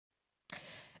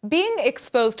Being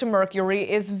exposed to mercury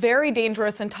is very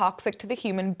dangerous and toxic to the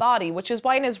human body, which is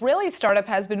why an Israeli startup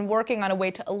has been working on a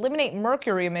way to eliminate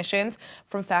mercury emissions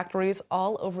from factories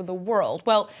all over the world.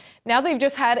 Well, now they've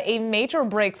just had a major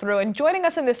breakthrough, and joining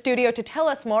us in the studio to tell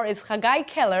us more is Hagay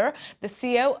Keller, the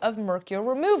CEO of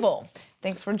Mercuremoval.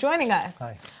 Thanks for joining us.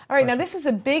 Hi. All right, now this is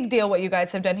a big deal what you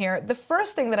guys have done here. The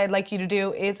first thing that I'd like you to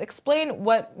do is explain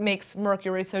what makes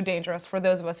mercury so dangerous for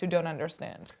those of us who don't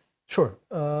understand. Sure.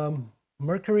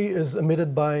 Mercury is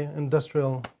emitted by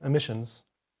industrial emissions.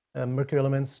 Mercury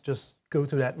elements just go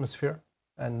to the atmosphere,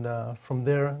 and from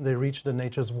there they reach the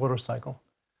nature's water cycle,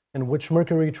 in which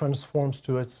mercury transforms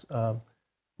to its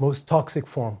most toxic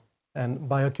form and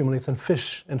bioaccumulates in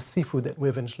fish and seafood that we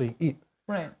eventually eat.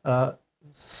 Right.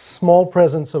 Small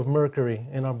presence of mercury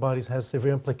in our bodies has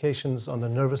severe implications on the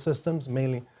nervous systems,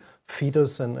 mainly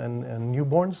fetus and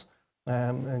newborns,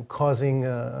 and causing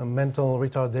mental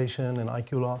retardation and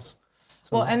IQ loss.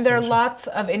 So well, and there are lots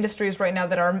of industries right now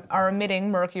that are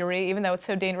emitting mercury, even though it's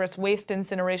so dangerous. Waste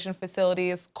incineration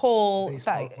facilities, coal,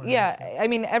 I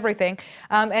mean everything.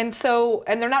 And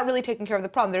they're not really taking care of the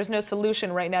problem. There's no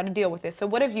solution right now to deal with this. So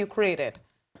what have you created?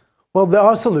 Well, there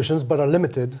are solutions, but are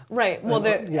limited. Right. Well,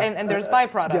 and there's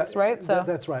byproducts, right? So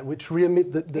that's right, which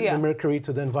re-emit the mercury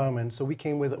to the environment. So we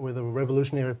came with a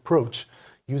revolutionary approach,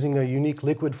 using a unique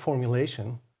liquid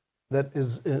formulation that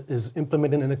is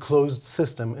implemented in a closed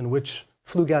system in which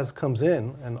flue gas comes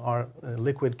in, and our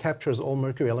liquid captures all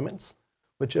mercury elements,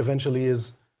 which eventually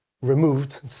is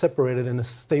removed, separated in a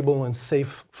stable and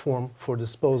safe form for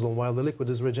disposal, while the liquid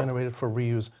is regenerated for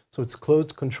reuse. So it's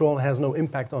closed, controlled, and has no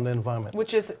impact on the environment.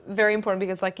 Which is very important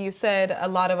because, like you said, a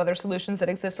lot of other solutions that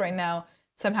exist right now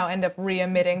somehow end up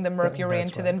re-emitting the mercury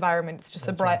into the environment. It's just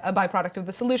a byproduct of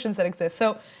the solutions that exist.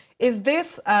 So is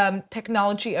this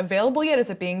technology available yet?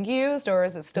 Is it being used, or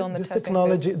is it still in the testing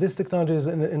phase? This technology is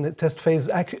in the test phase,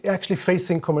 actually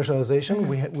facing commercialization.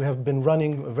 We have been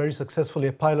running very successfully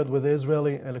a pilot with the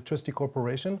Israeli Electricity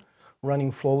Corporation,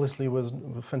 running flawlessly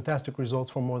with fantastic results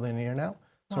for more than a year now.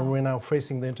 So we're now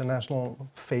facing the international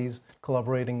phase,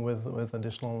 collaborating with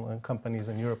additional companies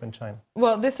in Europe and China.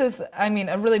 Well, this is, I mean,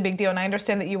 a really big deal. And I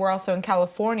understand that you were also in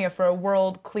California for a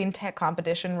World Clean Tech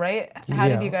competition, right? How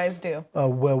did you guys do?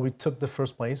 Well, we took the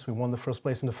first place. We won the first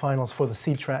place in the finals for the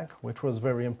C track, which was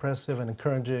very impressive and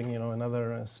encouraging,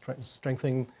 another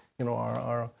strengthening,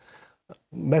 our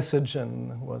message,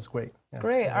 and was great.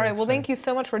 Great. All right. Well, thank you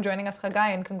so much for joining us,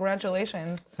 Hagay, and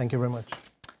congratulations. Thank you very much.